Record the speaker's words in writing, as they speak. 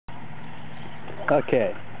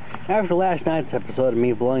Okay, after last night's episode of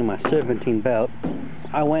me blowing my Serpentine belt,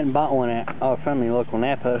 I went and bought one at our friendly local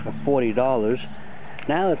Napa for $40.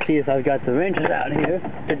 Now let's see if I've got the wrenches out here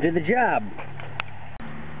to do the job.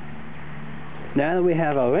 Now that we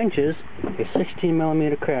have our wrenches, a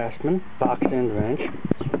 16mm Craftsman box end wrench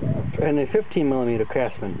and a 15mm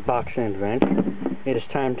Craftsman box end wrench, it is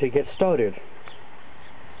time to get started.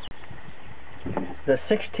 The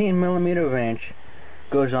 16mm wrench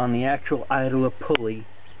goes on the actual idler pulley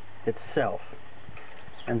itself,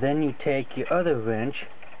 and then you take your other wrench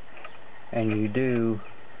and you do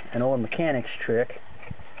an old mechanic's trick,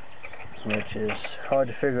 which is hard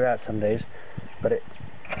to figure out some days, but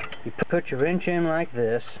you put your wrench in like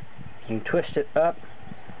this, you twist it up,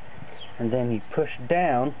 and then you push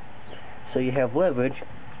down so you have leverage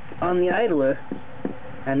on the idler.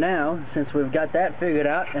 And now, since we've got that figured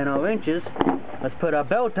out and our wrenches, let's put our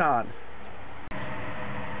belt on.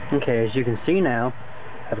 Okay, as you can see now,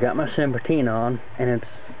 I've got my Serpentine on, and it's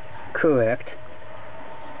correct.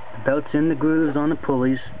 The belt's in the grooves on the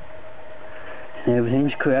pulleys, and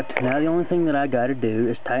everything's correct. Now the only thing that I gotta do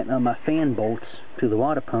is tighten up my fan bolts to the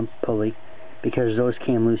water pump pulley, because those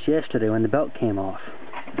came loose yesterday when the belt came off.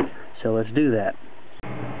 So let's do that.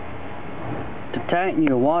 To tighten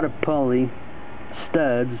your water pulley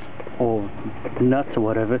studs, or nuts or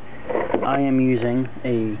whatever, I am using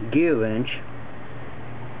a gear wrench,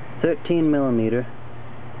 13mm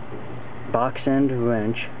box end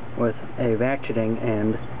wrench with a ratcheting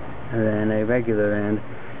end and then a regular end,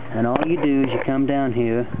 and all you do is you come down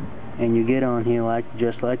here and you get on here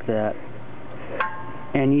just like that,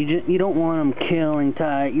 and you don't want them killing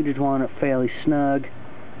tight, you just want it fairly snug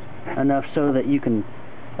enough so that you can,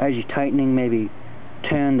 as you're tightening, maybe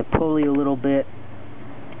turn the pulley a little bit.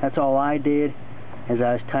 That's all I did. As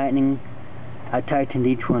I was tightening, I tightened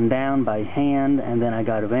each one down by hand, and then I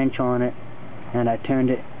got a wrench on it, and I turned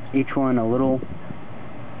it, each one a little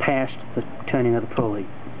past the turning of the pulley.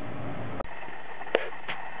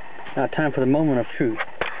 Now time for the moment of truth.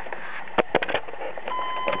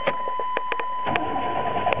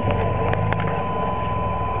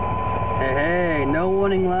 Hey, no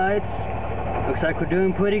warning lights. Looks like we're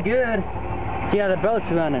doing pretty good. See how the belt's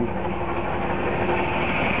running.